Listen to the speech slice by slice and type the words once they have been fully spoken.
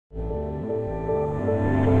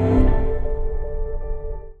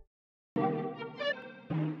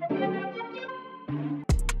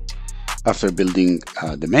After building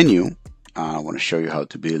the menu, I want to show you how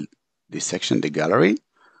to build this section, the gallery.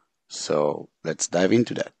 So let's dive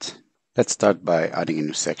into that. Let's start by adding a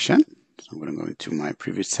new section. So I'm going to go into my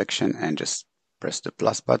previous section and just press the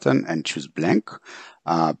plus button and choose blank.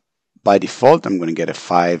 By default, I'm going to get a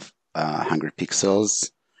 500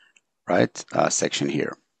 pixels, right, section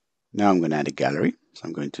here. Now I'm going to add a gallery. So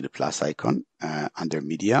I'm going to the plus icon under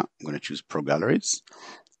media. I'm going to choose Pro Galleries,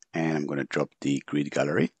 and I'm going to drop the grid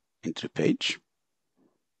gallery into the page.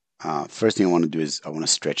 First thing I want to do is I want to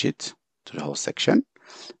stretch it to the whole section.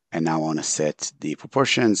 And now I want to set the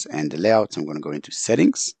proportions and the layout. I'm going to go into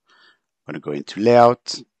settings. I'm going to go into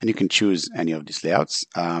layout, and you can choose any of these layouts.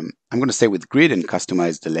 I'm going to stay with grid and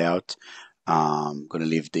customize the layout. I'm going to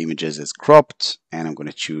leave the images as cropped, and I'm going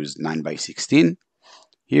to choose 9:16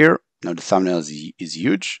 here. Now the thumbnail is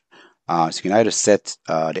huge. So you can either set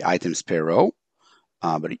the items per row,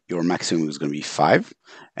 but your maximum is going to be 5.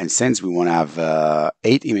 And since we want to have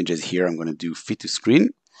 8 images here, I'm going to do fit to screen,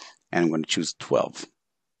 and I'm going to choose 12.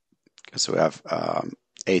 Okay, so we have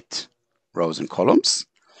 8 rows and columns.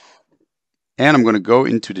 And I'm going to go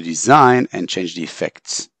into the design and change the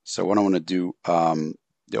effects. So what I want to do,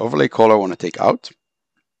 the overlay color I want to take out,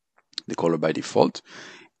 the color by default.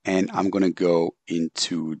 And I'm going to go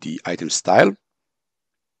into the item style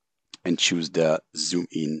and choose the zoom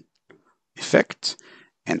in effect.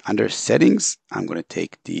 And under settings, I'm going to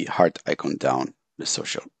take the heart icon down, the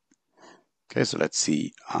social. Okay, so let's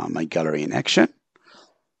see my gallery in action.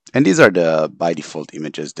 And these are the by default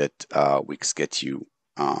images that Wix gets you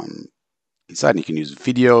inside. You can use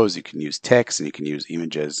videos, you can use text, and you can use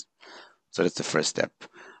images. So that's the first step.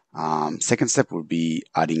 Second step will be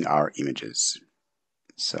adding our images.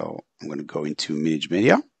 So I'm going to go into Manage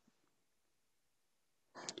Media,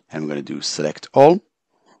 and I'm going to do select all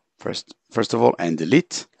first of all and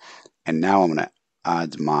delete. And now I'm going to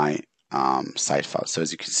add my site file. So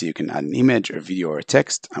as you can see, you can add an image, a video, or a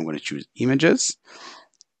text. I'm going to choose images,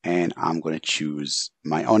 and I'm going to choose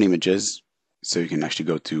my own images. So you can actually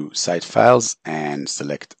go to site files and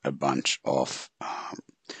select a bunch of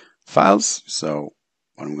files. So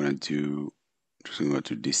what I'm going to do, I'm just going to go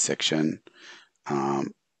to this section.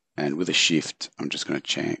 And with a shift, I'm just going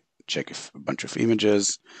to check if a bunch of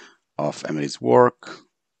images of Emily's work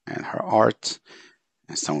and her art,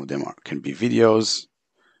 and some of them can be videos.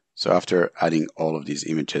 So after adding all of these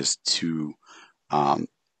images to the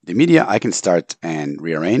media, I can start and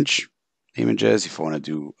rearrange images if I want to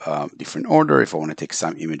do different order, if I want to take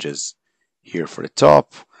some images here for the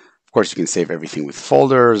top. Of course, you can save everything with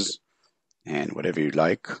folders and whatever you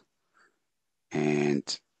like. And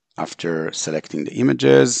after selecting the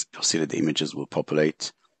images, you'll see that the images will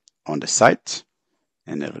populate on the site,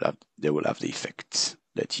 and they will have the effect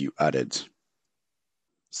that you added.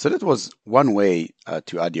 So that was one way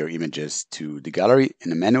to add your images to the gallery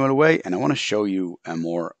in a manual way, and I want to show you a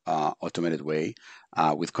more automated way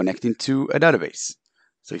with connecting to a database.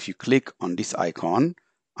 So if you click on this icon,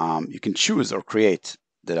 you can choose or create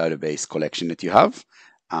the database collection that you have.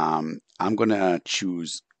 I'm going to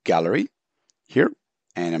choose gallery here,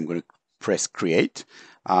 and I'm going to press create.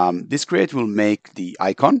 This create will make the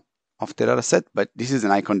icon of the dataset, but this is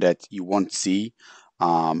an icon that you won't see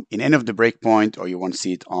in any of the breakpoint, or you won't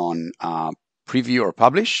see it on preview or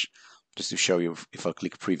publish. Just to show you, if I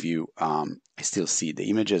click preview, I still see the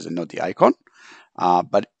images and not the icon.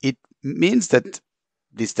 But it means that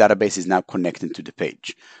this database is now connected to the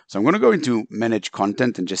page. So I'm going to go into manage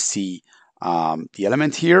content and just see the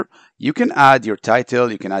element here. You can add your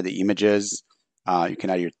title, you can add the images, you can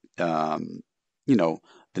add your,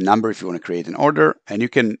 the number if you want to create an order, and you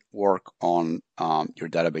can work on your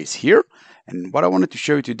database here. And what I wanted to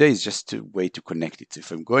show you today is just a way to connect it.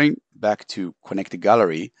 If I'm going back to connect the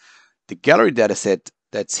gallery dataset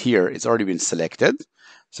that's here, it's already been selected.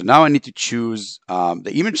 So now I need to choose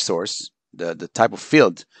the image source, the type of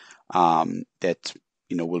field that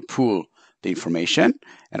will pull the information.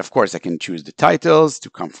 And of course, I can choose the titles to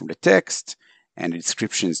come from the text, and the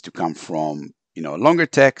descriptions to come from longer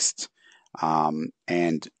text.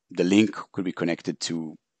 And the link could be connected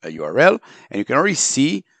to a URL, and you can already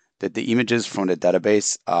see that the images from the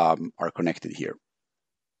database are connected here.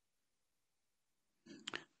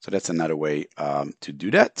 So that's another way to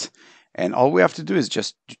do that. And all we have to do is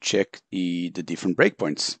just to check the different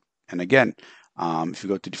breakpoints. And again, if you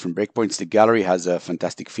go to different breakpoints, the gallery has a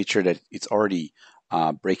fantastic feature that it's already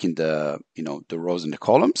breaking the rows and the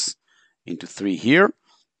columns into 3 here,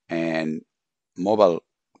 and mobile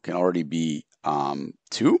can already be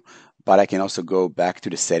 2. But I can also go back to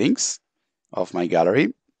the settings of my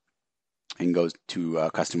gallery and go to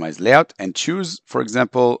customize layout and choose, for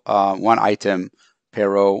example, 1 item per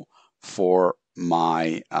row for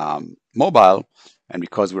my mobile, and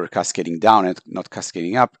because we're cascading down and not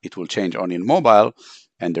cascading up, it will change only in mobile,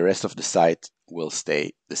 and the rest of the site will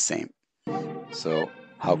stay the same. So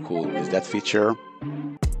how cool is that feature?